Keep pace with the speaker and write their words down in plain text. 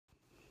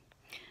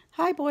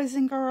Hi boys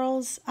and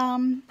girls.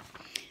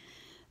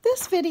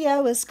 This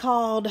video is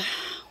called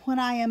When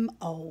I Am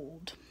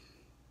Old.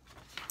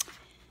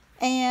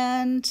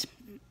 And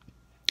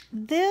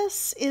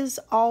this is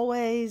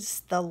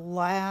always the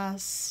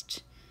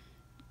last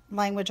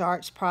language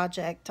arts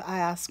project I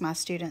ask my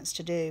students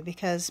to do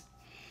because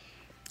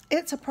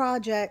it's a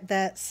project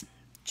that's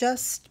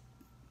just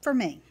for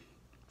me.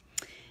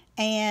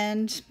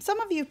 And some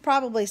of you have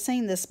probably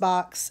seen this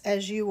box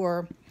as you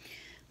were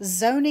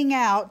zoning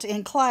out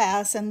in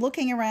class and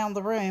looking around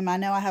the room. I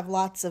know I have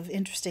lots of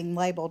interesting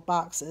labeled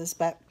boxes,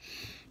 but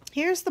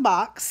here's the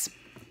box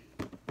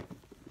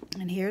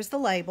and here's the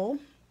label,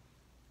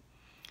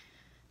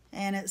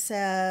 and it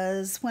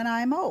says When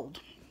I'm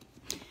Old.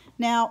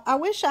 Now I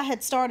wish I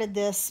had started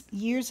this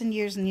years and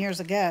years and years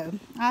ago.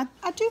 I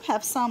do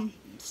have some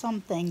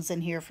things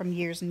in here from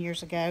years and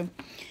years ago,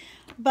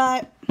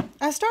 but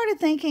I started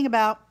thinking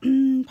about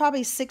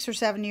probably 6 or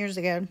 7 years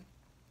ago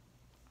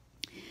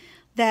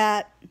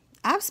that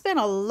I've spent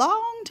a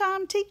long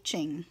time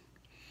teaching,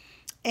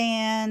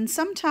 and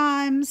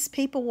sometimes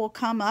people will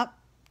come up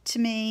to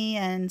me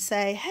and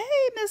say,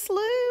 "Hey, Miss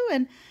Lou,"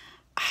 and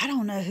I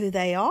don't know who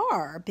they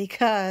are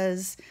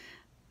because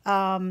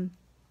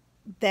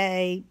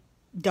they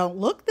don't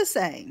look the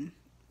same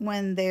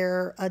when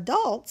they're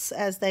adults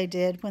as they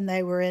did when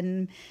they were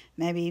in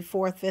maybe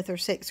 4th, 5th, or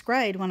 6th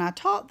grade when I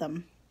taught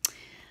them.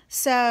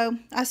 So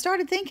I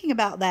started thinking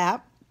about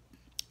that,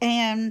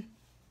 and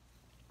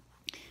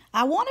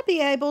I want to be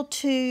able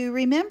to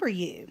remember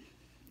you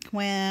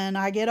when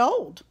I get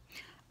old.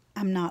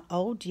 I'm not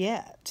old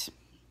yet.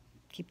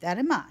 Keep that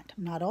in mind.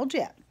 I'm not old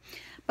yet.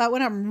 But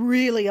when I'm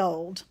really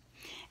old.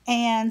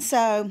 And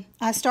so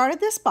I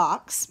started this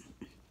box,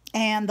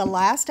 and the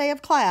last day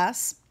of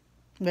class,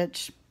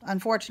 which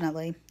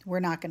unfortunately we're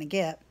not going to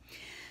get,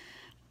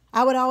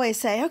 I would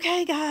always say,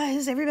 "Okay,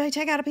 guys, everybody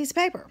take out a piece of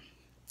paper."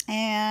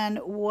 And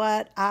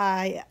what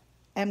I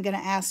am going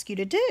to ask you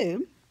to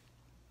do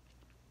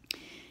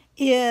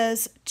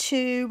is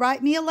to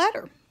write me a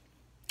letter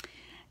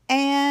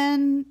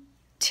and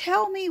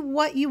tell me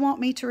what you want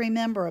me to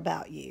remember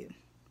about you.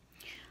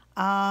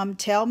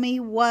 Tell me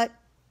what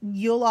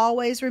you'll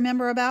always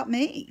remember about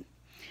me.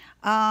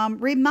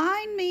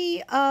 Remind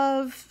me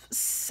of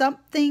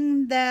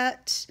something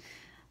that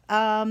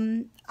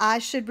I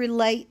should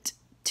relate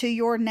to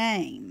your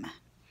name,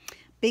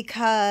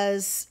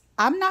 because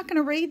I'm not going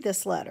to read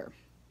this letter.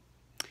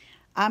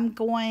 I'm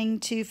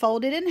going to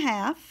fold it in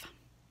half,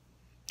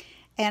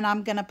 and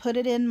I'm going to put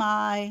it in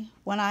my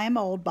When I Am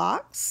Old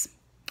box,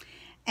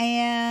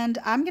 and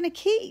I'm going to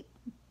keep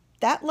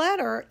that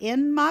letter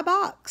in my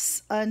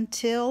box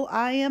until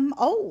I am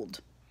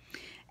old.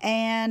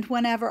 And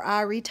whenever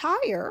I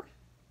retire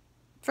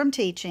from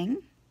teaching,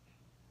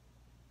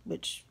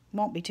 which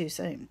won't be too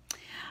soon,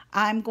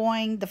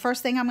 the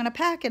first thing I'm going to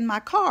pack in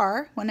my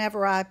car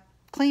whenever I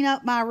clean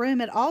up my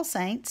room at All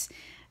Saints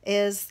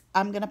is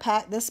I'm going to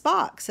pack this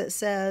box that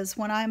says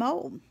When I'm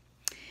Old.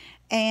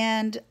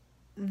 And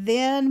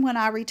then when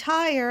I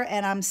retire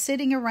and I'm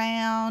sitting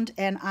around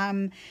and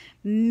I'm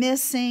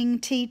missing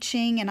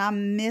teaching and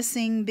I'm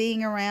missing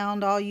being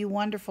around all you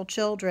wonderful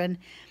children,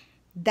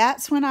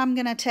 that's when I'm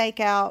going to take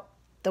out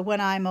the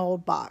When I'm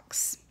Old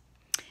box.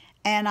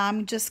 And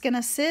I'm just going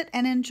to sit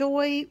and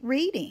enjoy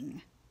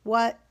reading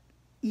what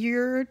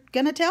you're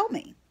going to tell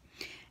me.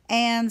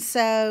 And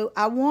so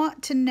I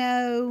want to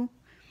know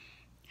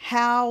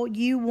how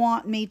you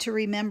want me to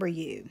remember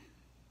you.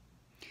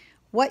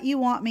 What you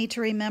want me to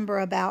remember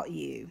about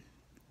you.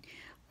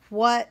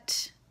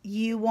 What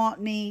you want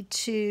me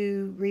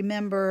to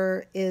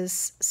remember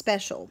is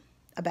special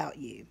about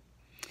you.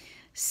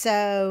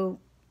 So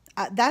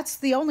that's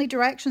the only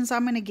directions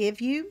I'm going to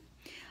give you.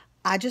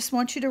 I just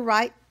want you to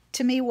write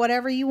to me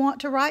whatever you want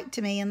to write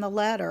to me in the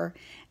letter.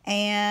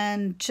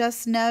 And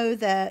just know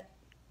that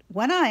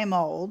when I am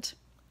old,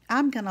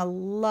 I'm going to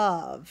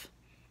love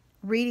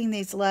reading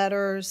these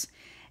letters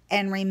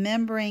and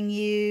remembering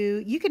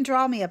you. You can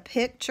draw me a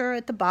picture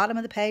at the bottom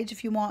of the page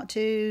if you want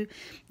to.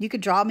 You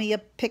could draw me a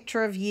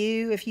picture of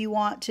you if you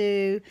want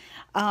to.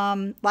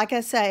 Like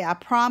I say, I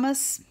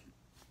promise,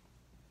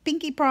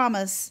 pinky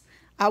promise,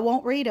 I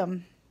won't read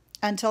them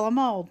until I'm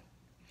old.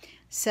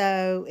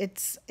 So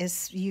it's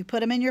you put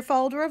them in your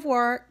folder of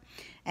work,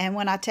 and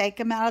when I take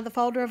them out of the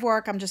folder of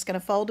work, I'm just going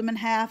to fold them in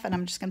half, and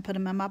I'm just going to put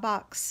them in my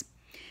box.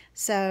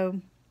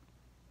 So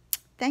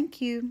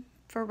thank you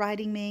for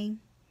writing me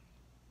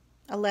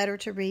a letter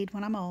to read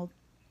when I'm old.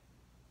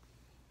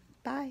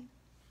 Bye.